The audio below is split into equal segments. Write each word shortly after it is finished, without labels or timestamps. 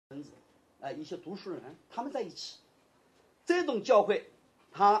一些读书人他们在一起。这种教会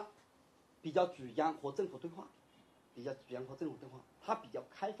它比较主张和政府对话，它比较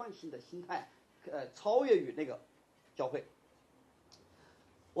开放性的心态，超越于那个教会。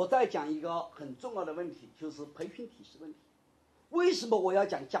我再讲一个很重要的问题，就是培训体系问题。为什么我要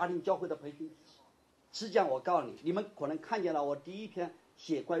讲家庭教会的培训体系？实际上我告诉你，你们可能看见了我第一篇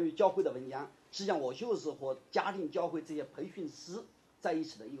写关于教会的文章，实际上我就是和家庭教会这些培训师在一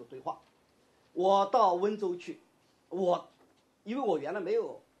起的一个对话。我到温州去，因为我原来没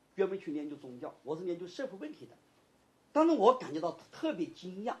有专门去研究宗教，我是研究社会问题的。当时我感觉到特别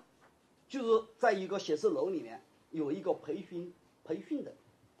惊讶，就是在一个写字楼里面有一个培训的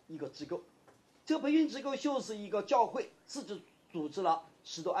一个机构，这个培训机构就是一个教会自己组织了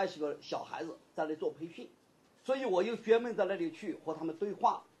10多20个小孩子在那里做培训，所以我又专门在那里去和他们对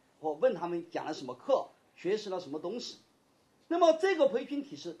话，我问他们讲了什么课，学习了什么东西。那么这个培训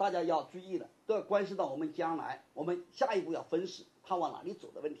体系大家要注意的，都要关系到我们将来我们下一步要分析它往哪里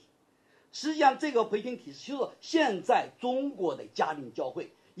走的问题。实际上这个培训体系就是现在中国的家庭教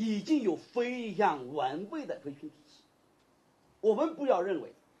会已经有非常完备的培训体系。我们不要认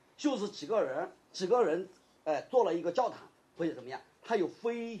为就是几个人做了一个教堂或者怎么样，它有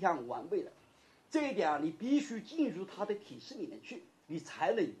非常完备的。这一点你必须进入它的体系里面去，你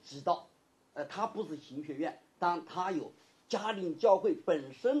才能知道它不是神学院，但它有家庭教会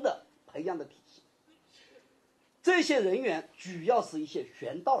本身的培养的体系。这些人员主要是一些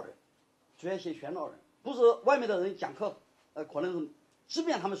传道人，不是外面的人讲课，可能是即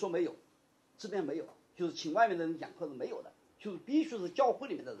便他们说没有，就是请外面的人讲课是没有的，就是必须是教会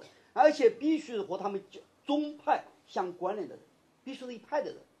里面的人，而且必须和他们宗派相关联的人，必须是一派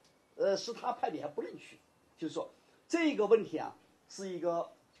的人，是他派别还不能去。就是说这个问题啊，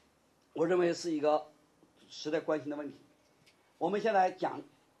我认为是一个时代关心的问题。我们现在讲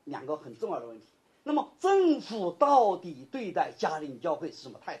2个很重要的问题。那么政府到底对待家庭教会是什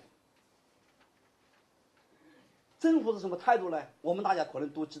么态度？政府是什么态度呢？我们大家可能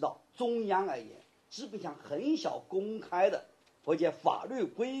都知道，中央而言基本上很少公开的或者法律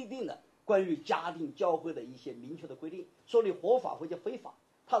规定的关于家庭教会的一些明确的规定，说你合法或者非法，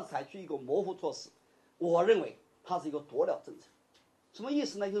它是采取一个模糊措施。我认为它是一个鸵鸟政策。什么意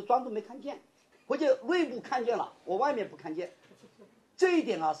思呢？就是装作没看见，或者内部看见了，我外面不看见。这一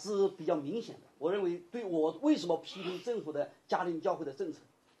点啊是比较明显的。我认为对我为什么批评政府的家庭教会的政策，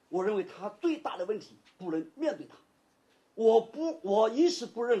我认为它最大的问题不能面对它。我一是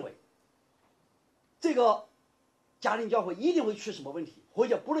不认为这个家庭教会一定会出什么问题，或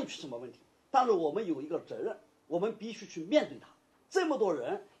者不能出什么问题，但是我们有一个责任，我们必须去面对它。这么多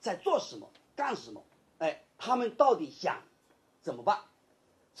人在做什么干什么，他们到底想怎么办？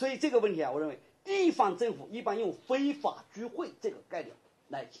所以这个问题啊，我认为地方政府一般用非法聚会这个概念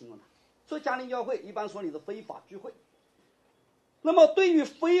来形容它。所以家庭教会一般说你是非法聚会。那么对于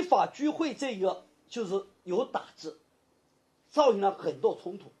非法聚会这个，就是有打击，造成了很多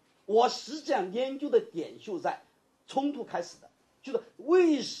冲突。我实际上研究的点就在冲突开始的，就是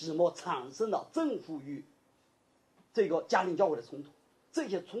为什么产生了政府与这个家庭教会的冲突。这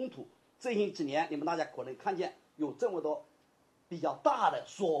些冲突这些几年你们大家可能看见有这么多比较大的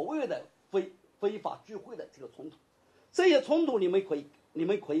所谓的非法聚会的这个冲突。这些冲突你们可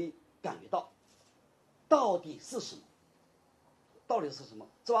以感觉到到底是什么，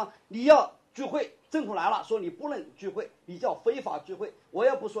是吧？你要聚会，政府来了说你不能聚会，你叫非法聚会，我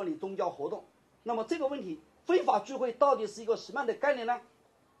也不说你宗教活动。那么这个问题，非法聚会到底是一个什么样的概念呢？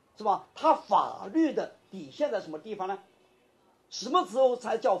是吧？它法律的底线在什么地方呢？什么时候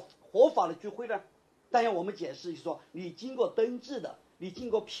才叫合法的聚会呢？当然我们解释说，你经过登记的，你经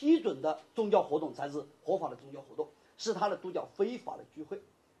过批准的宗教活动才是合法的宗教活动，是它的都叫非法的聚会。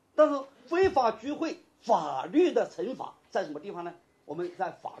但是非法聚会法律的惩罚在什么地方呢？我们在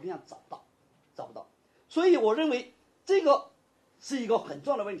法律上找不到。所以我认为这个是一个很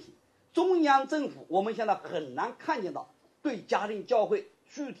重要的问题。中央政府我们现在很难看见到对家庭教会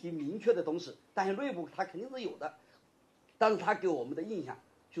具体明确的东西，但是内部它肯定是有的，但是它给我们的印象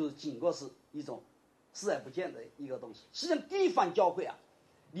就是仅过是一种视而不见的一个东西。实际上地方教会啊，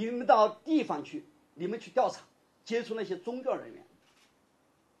你们到地方去，你们去调查接触那些宗教人员，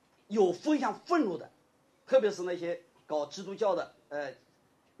有非常愤怒的，特别是那些搞基督教的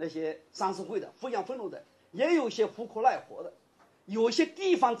那些三四会的非常愤怒的，也有一些无可奈何的。有些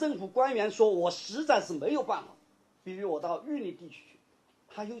地方政府官员说我实在是没有办法，比如我到玉林地区去，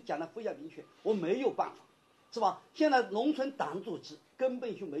他就讲得非常明确，我没有办法，是吧？现在农村党组织根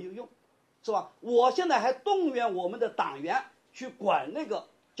本就没有用，是吧？我现在还动员我们的党员去管那个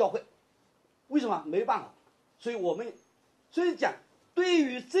教会，为什么？没办法。所以讲对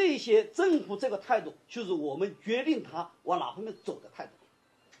于这些政府这个态度，就是我们决定他往哪方面走的态度。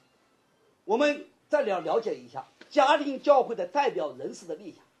我们再了解一下家庭教会的代表人士的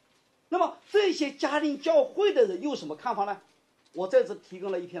立场。那么这些家庭教会的人有什么看法呢？我在这提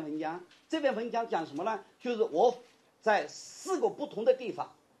供了一篇文章，这篇文章讲什么呢？就是我在4个不同的地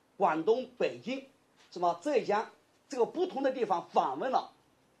方，广东、北京、浙江这个不同的地方访问了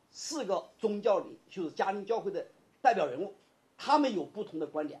4个宗教里，就是家庭教会的代表人物，他们有不同的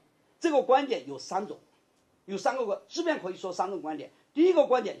观点。这个观点有3种，有3个，基本可以说3种观点。第一个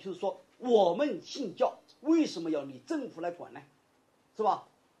观点就是说，我们信教为什么要你政府来管呢？是吧？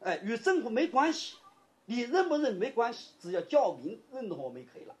与政府没关系，你认不认没关系，只要教民认同我们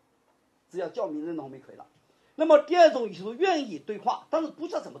就可以了，只要教民认同我们就可以了。那么第2种就是愿意对话，但是不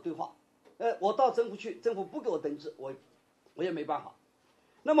知道怎么对话。我到政府去，政府不给我登记，我也没办法。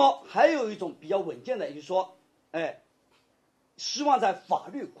那么还有一种比较稳健的，也就是说，希望在法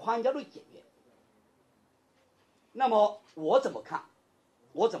律框架内解决。那么我怎么看？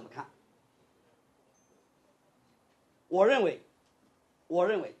我认为，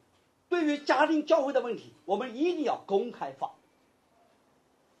对于家庭教会的问题，我们一定要公开化。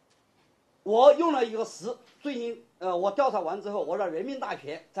我用了一个词，最近我调查完之后，我在人民大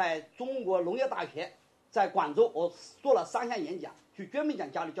学、在中国农业大学、在广州，我做了3项演讲，去专门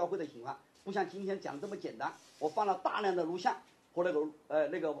讲家庭教会的情况，不像今天讲的这么简单。我放了大量的录像和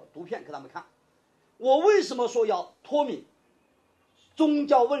那个图片给他们看。我为什么说要脱敏？宗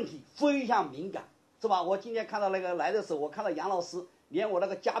教问题非常敏感，是吧？我今天看到那个来的时候，我看到杨老师连我那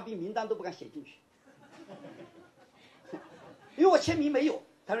个嘉宾名单都不敢写进去，因为我签名没有，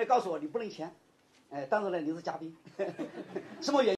他们告诉我你不能签，但是呢你是嘉宾，什么原因？